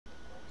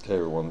Hey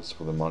everyone, this is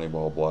for the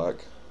Moneyball Black.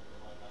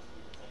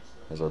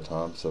 Here's our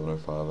time,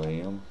 7:05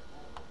 a.m.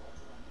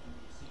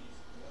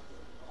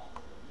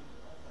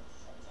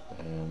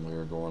 And we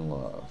are going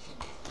live.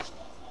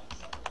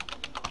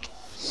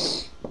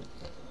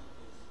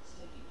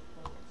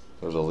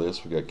 There's a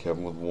list. We got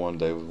Kevin with 1,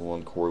 David with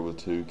 1, Corey with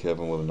 2,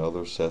 Kevin with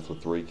another, Seth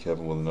with 3,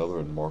 Kevin with another,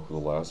 and Mark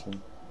with the last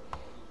one.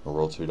 We'll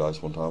roll 2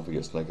 dice one time. If we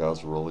get snake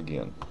eyes, we'll roll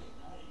again.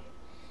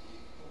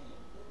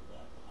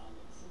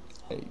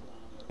 8.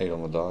 8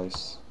 on the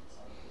dice.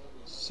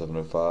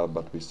 7:05,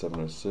 about to be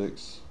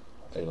 7:06.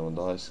 8 on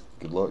the dice.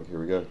 Good luck. Here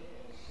we go.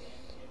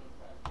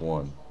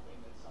 1,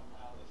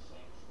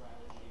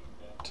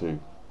 2,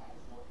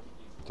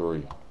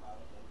 3,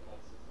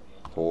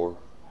 4,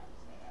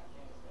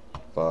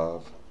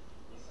 5,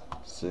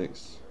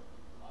 6,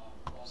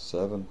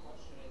 7.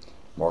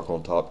 Mark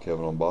on top,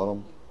 Kevin on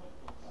bottom.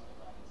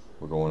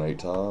 We're going 8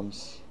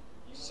 times.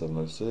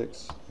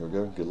 7:06. Here we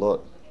go. Good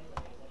luck.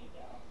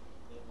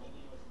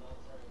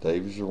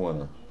 Dave is your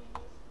winner.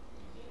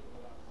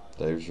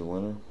 Dave's your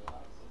winner.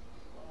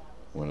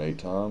 Win 8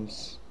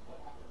 times.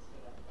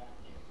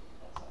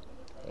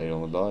 8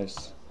 on the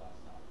dice.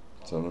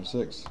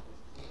 7:06.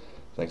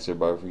 Thanks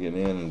everybody for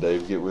getting in, and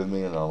Dave, get with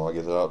me and I'll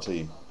get that out to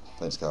you.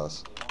 Thanks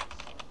guys.